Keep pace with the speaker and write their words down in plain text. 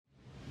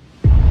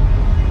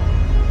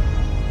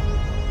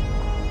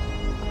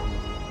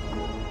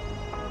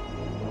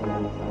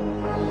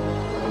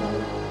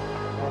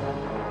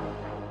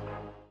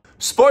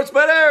Sports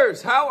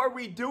bettors, how are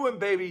we doing,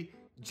 baby?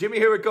 Jimmy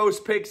here with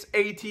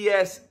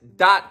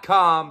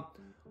GhostPicksATS.com.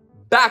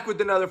 Back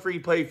with another free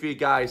play for you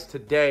guys.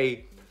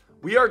 Today,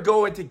 we are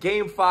going to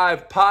Game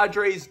 5,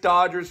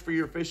 Padres-Dodgers for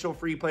your official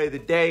free play of the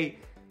day.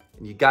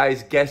 And you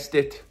guys guessed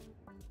it.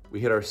 We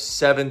hit our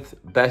 7th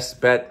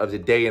best bet of the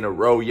day in a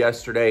row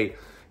yesterday.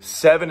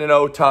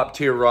 7-0 top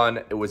tier run.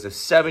 It was a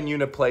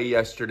 7-unit play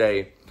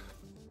yesterday.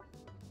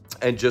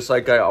 And just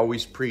like I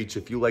always preach,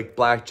 if you like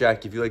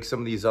blackjack, if you like some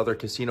of these other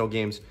casino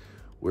games,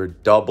 we're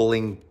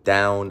doubling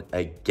down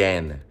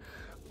again.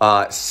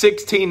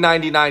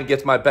 $16.99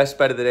 gets my best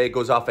bet of the day. It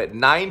goes off at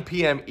 9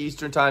 p.m.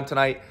 Eastern time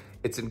tonight.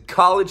 It's in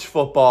college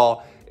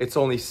football. It's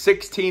only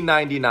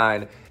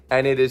 $16.99,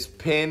 and it is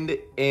pinned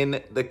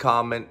in the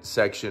comment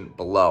section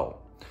below.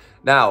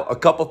 Now, a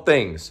couple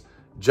things.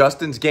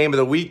 Justin's game of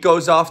the week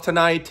goes off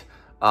tonight.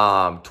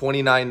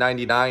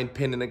 $29.99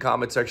 pinned in the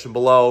comment section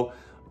below.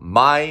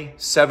 My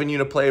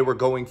 7-unit play, we're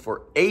going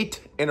for 8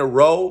 in a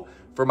row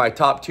for my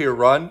top tier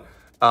run.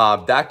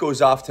 That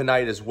goes off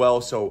tonight as well.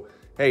 So,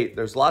 hey,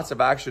 there's lots of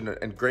action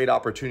and great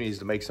opportunities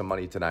to make some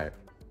money tonight.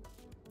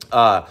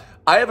 I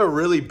have a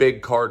really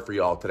big card for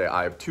y'all today.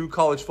 I have 2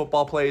 college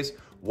football plays,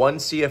 1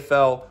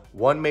 CFL,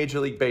 1 Major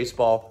League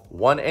Baseball,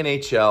 1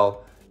 NHL.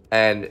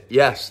 And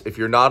yes, if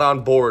you're not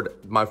on board,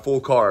 my full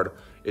card,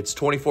 it's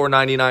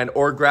 $24.99,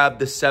 or grab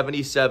the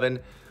 77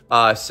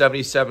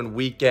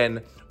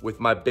 weekend with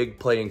my big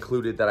play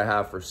included that I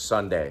have for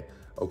Sunday.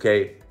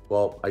 Okay,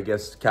 well, I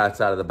guess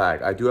cat's out of the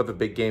bag. I do have a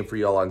big game for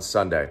y'all on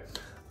Sunday.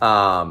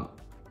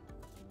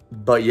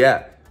 But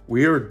yeah,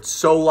 we are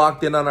so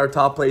locked in on our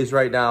top plays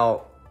right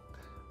now.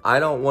 I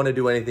don't want to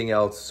do anything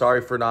else.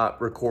 Sorry for not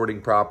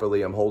recording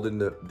properly. I'm holding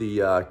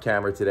the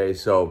camera today,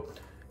 so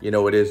you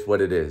know it is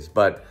what it is.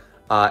 But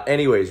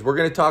anyways, we're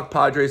going to talk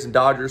Padres and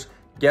Dodgers.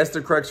 Guess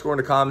the correct score in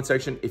the comment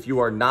section. If you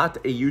are not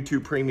a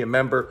YouTube Premium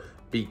member,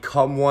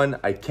 become one.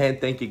 I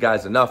can't thank you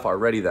guys enough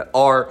already that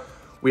are.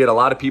 We had a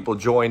lot of people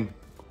join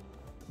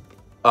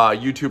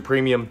YouTube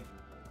Premium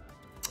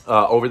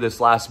over this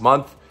last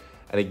month.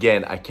 And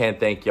again, I can't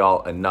thank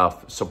y'all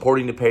enough.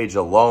 Supporting the page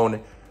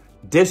alone,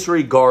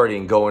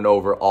 disregarding going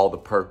over all the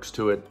perks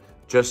to it,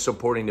 just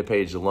supporting the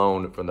page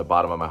alone from the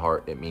bottom of my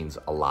heart, it means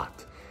a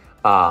lot.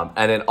 And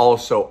then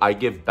also, I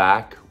give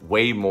back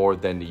way more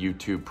than the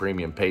YouTube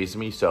Premium pays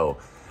me. So,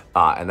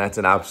 and that's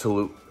an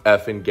absolute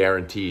effing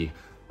guarantee.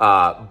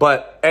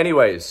 But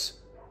anyways,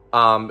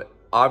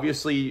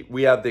 obviously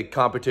we have the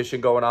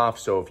competition going off.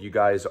 So if you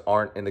guys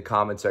aren't in the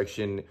comment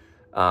section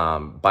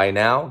by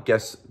now,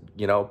 guess,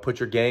 you know, put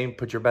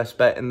your best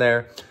bet in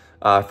there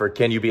for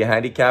Can You Be a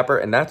Handicapper?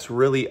 And that's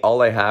really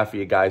all I have for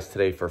you guys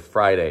today for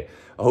Friday.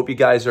 I hope you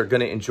guys are going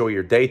to enjoy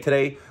your day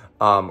today.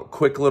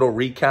 Quick little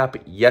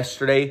recap.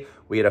 Yesterday,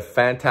 we had a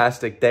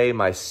fantastic day.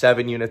 My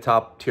 7-unit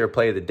top tier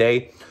play of the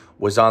day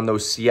was on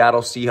those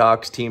Seattle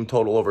Seahawks, team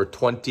total over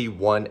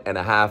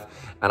 21.5.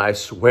 And I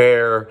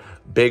swear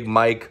Big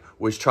Mike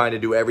was trying to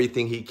do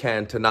everything he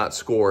can to not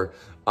score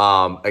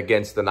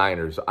against the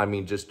Niners. I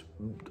mean, just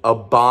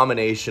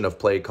abomination of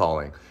play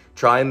calling.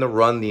 Trying to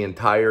run the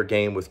entire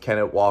game with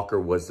Kenneth Walker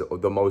was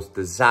the most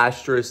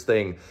disastrous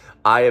thing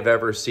I have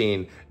ever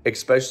seen,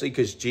 especially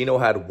because Geno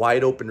had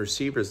wide open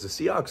receivers. The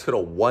Seahawks could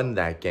have won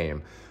that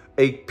game.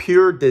 A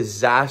pure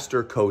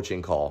disaster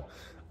coaching call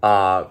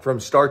from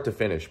start to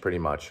finish, pretty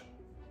much.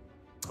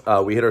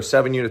 We hit our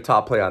 7-unit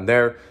top play on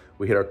there.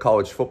 We hit our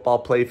college football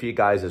play for you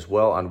guys as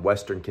well on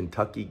Western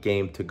Kentucky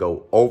game to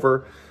go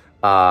over.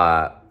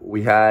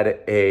 We had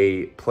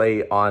a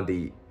play on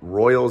the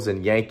Royals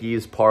and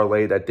Yankees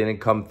parlay that didn't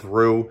come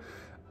through.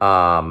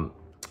 And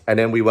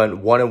then we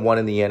went 1-1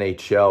 in the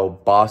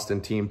NHL.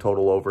 Boston team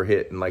total over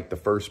hit in like the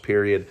first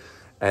period.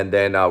 And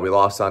then we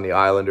lost on the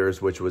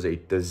Islanders, which was a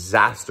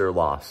disaster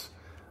loss.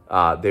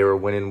 They were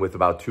winning with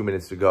about 2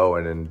 minutes to go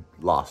and then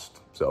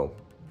lost. So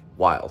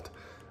wild.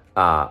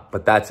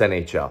 But that's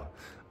NHL.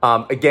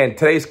 Again,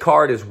 today's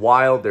card is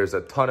wild. There's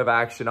a ton of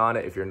action on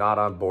it. If you're not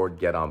on board,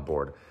 get on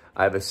board.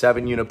 I have a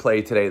 7-unit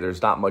play today.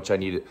 There's not much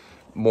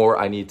more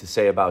I need to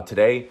say about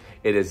today.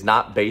 It is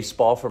not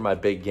baseball for my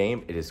big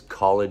game. It is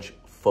college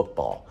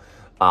football.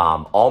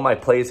 All my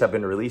plays have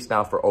been released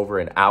now for over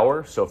an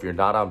hour. So if you're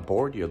not on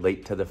board, you're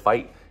late to the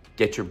fight.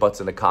 Get your butts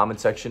in the comment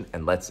section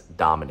and let's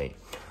dominate.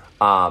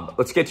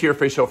 Let's get to your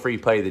official free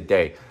play of the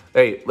day.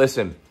 Hey,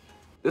 listen,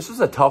 this was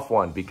a tough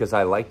one because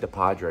I like the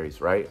Padres,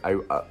 right?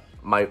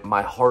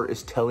 My heart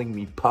is telling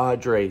me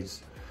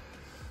Padres.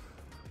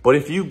 But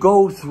if you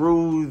go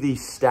through the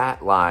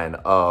stat line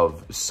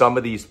of some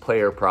of these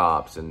player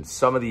props and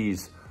some of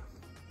these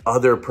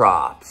other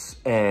props,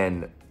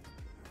 and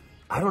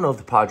I don't know if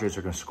the Padres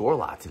are going to score a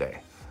lot today.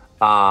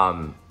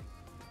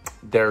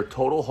 Their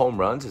total home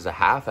runs is a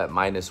half at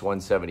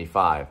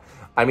 -175.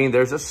 I mean,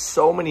 there's just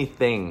so many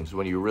things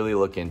when you really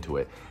look into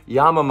it.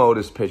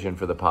 Yamamoto's pitching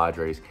for the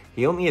Padres.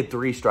 He only had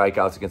 3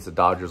 strikeouts against the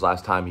Dodgers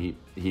last time he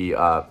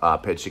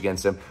pitched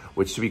against him,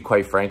 which, to be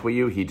quite frank with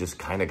you, he just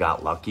kind of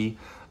got lucky.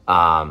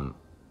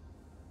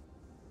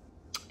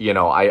 You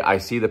know, I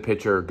see the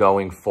pitcher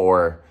going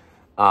for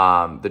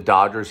the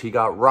Dodgers. He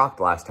got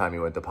rocked last time he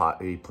went to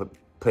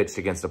pitched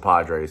against the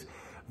Padres.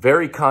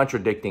 Very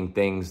contradicting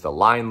things. The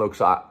line looks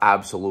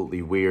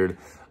absolutely weird.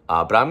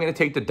 But I'm going to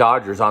take the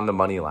Dodgers on the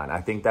money line. I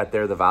think that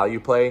they're the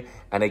value play.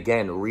 And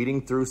again,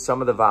 reading through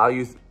some of the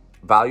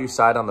value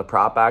side on the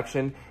prop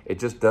action, it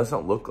just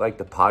doesn't look like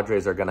the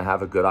Padres are going to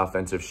have a good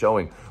offensive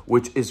showing,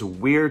 which is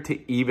weird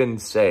to even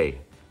say.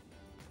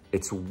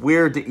 It's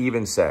weird to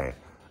even say.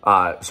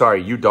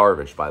 Sorry, Yu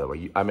Darvish, by the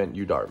way. I meant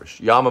Yu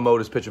Darvish.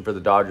 Yamamoto's pitching for the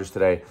Dodgers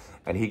today,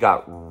 and he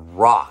got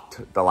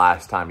rocked the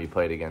last time he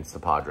played against the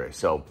Padres.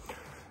 So,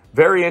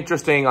 very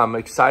interesting. I'm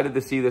excited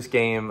to see this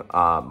game.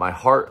 My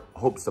heart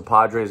hopes the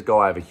Padres go.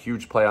 I have a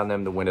huge play on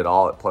them to win it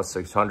all at plus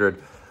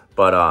 600.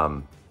 But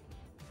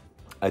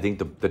I think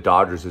the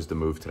Dodgers is the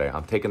move today.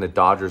 I'm taking the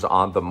Dodgers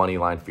on the money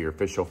line for your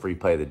official free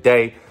play of the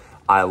day.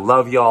 I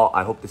love y'all.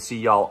 I hope to see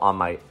y'all on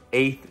my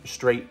 8th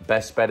straight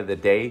best bet of the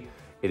day.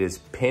 It is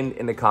pinned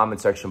in the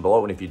comment section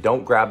below. And if you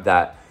don't grab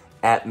that,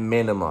 at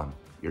minimum,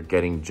 you're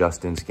getting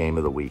Justin's game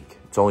of the week.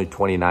 It's only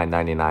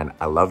 $29.99.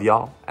 I love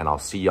y'all, and I'll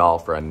see y'all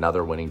for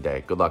another winning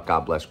day. Good luck.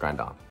 God bless. Grind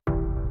on.